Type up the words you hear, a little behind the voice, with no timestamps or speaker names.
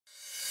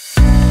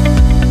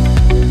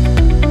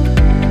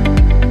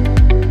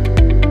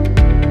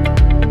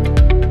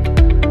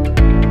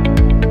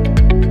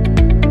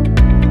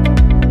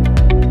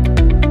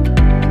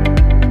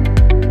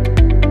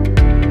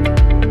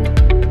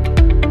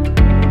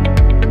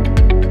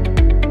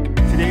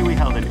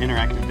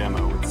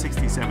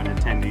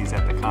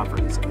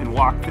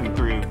walk them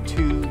through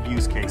two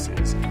use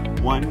cases,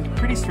 one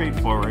pretty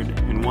straightforward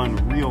and one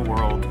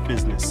real-world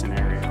business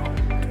scenario,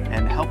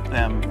 and help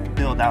them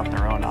build out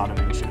their own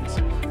automations.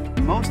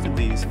 Most of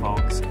these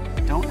folks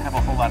don't have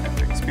a whole lot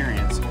of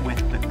experience with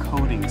the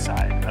coding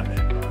side of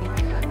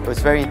it. It was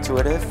very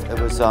intuitive. It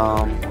was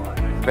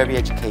very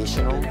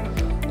educational.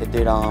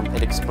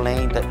 It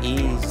explained the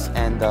ease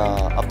and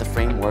of the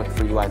framework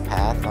for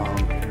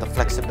UiPath, the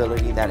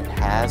flexibility that it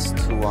has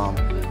to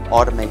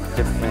automate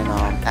different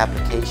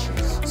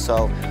applications.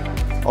 So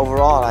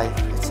overall,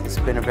 it's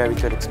been a very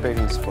good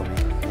experience for me.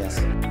 Yes.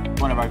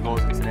 One of our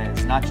goals today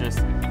is not just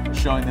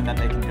showing them that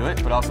they can do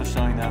it, but also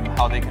showing them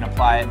how they can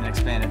apply it and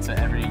expand it to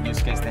every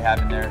use case they have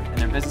in their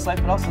business life,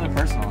 but also their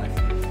personal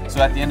life. So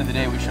at the end of the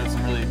day, we showed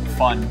some really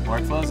fun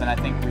workflows, and I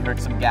think we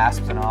heard some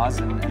gasps and ahs,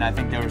 and I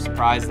think they were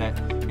surprised that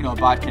a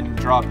bot can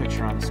draw a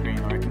picture on the screen,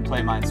 or it can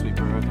play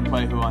Minesweeper, or it can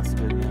play Who Wants to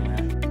Be a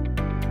Millionaire.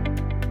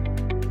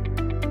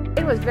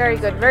 It was very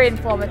good, very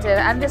informative.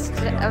 I'm just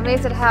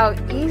amazed at how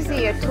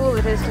easy a tool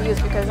it is to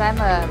use because I'm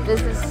a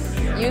business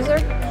user.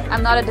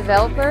 I'm not a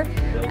developer,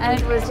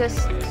 and it was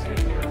just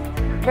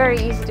very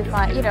easy to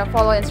find,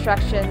 follow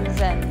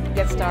instructions and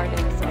get started.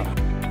 So.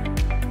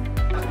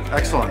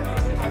 Excellent.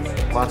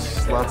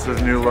 Lots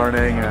of new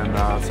learning, and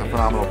it's a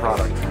phenomenal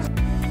product.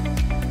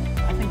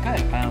 I think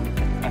good.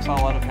 I saw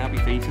a lot of happy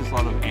faces, a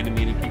lot of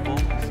animated people.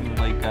 It seemed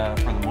like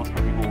for the most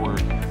part people were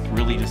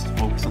really just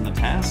focused on the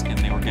task, and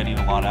they were getting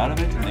a lot out of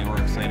it, and they were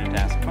excited to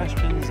ask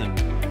questions and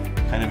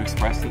kind of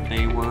express that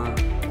they were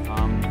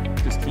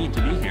just keen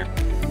to be here.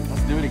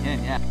 Let's do it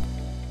again, yeah.